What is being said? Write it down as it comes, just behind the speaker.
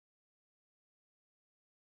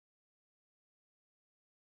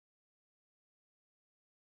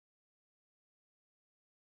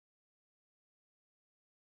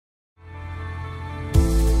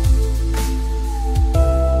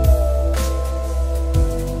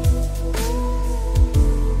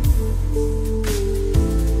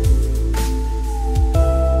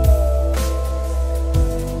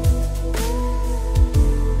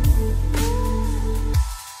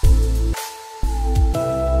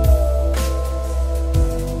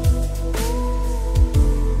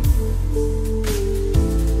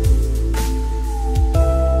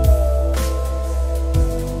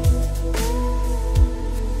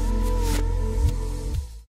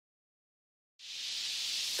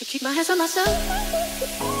To keep my hands on myself.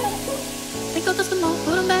 Think of us the most,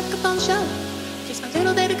 put them back up on the shelf. Guess my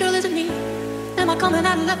little baby girl isn't me. Am I coming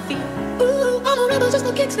out of left field? Ooh, I'm a rebel, just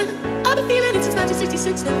no kicks now. I've been feeling it since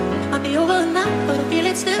 1966 now. Might be over now, but I feel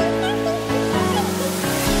it still.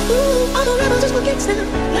 Ooh, I'm a rebel, just no kicks now.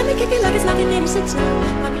 Let me kick it like it's 1986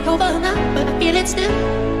 now. Might be over now, but I feel it still.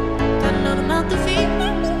 Got another mouth to feed.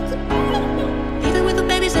 Even with the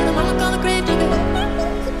babies and the mama call the grave digger.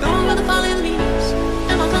 Gone by the falling leaves.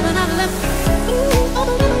 Am I coming out of left field? Ooh, I'm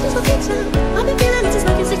a rebel, just no kicks now. I've been feeling it since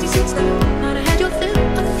 1966 now. Might have had your fill,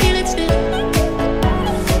 I can feel it still.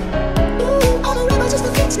 Ooh, I'm a rebel, just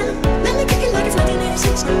no kicks now. Let me kick it like it's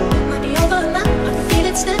 1986 now. Might be over now, I can feel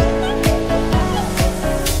it still.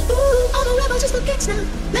 Ooh, I'm a rebel, just no kicks now.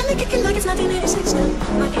 Let me kick it like it's 1986 now.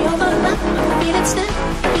 Might be over now, I can feel it still.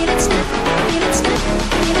 Feel it still, feel it still,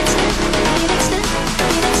 feel it still, feel it still,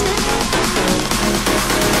 feel it still.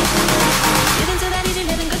 Get into that easy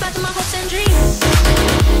living, goodbye to my hopes and dreams.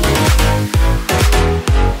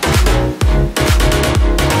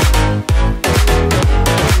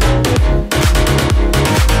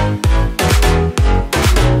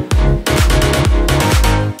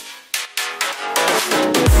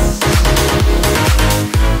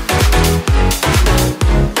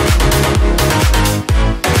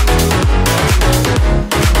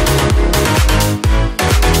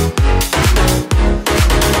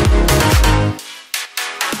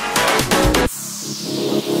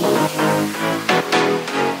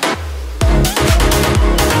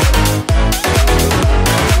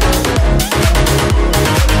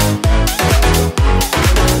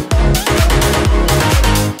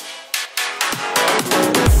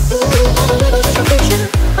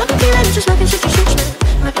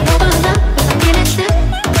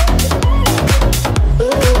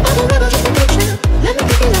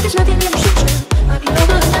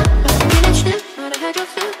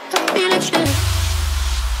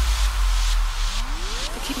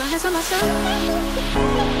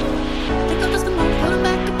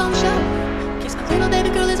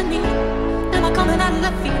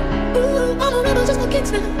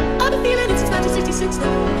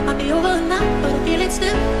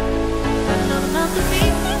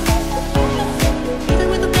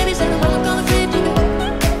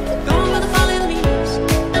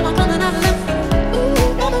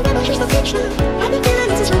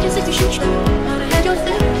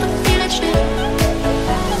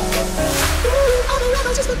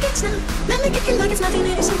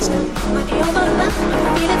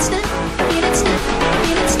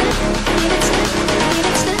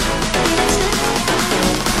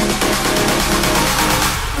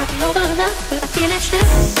 But I feel it still.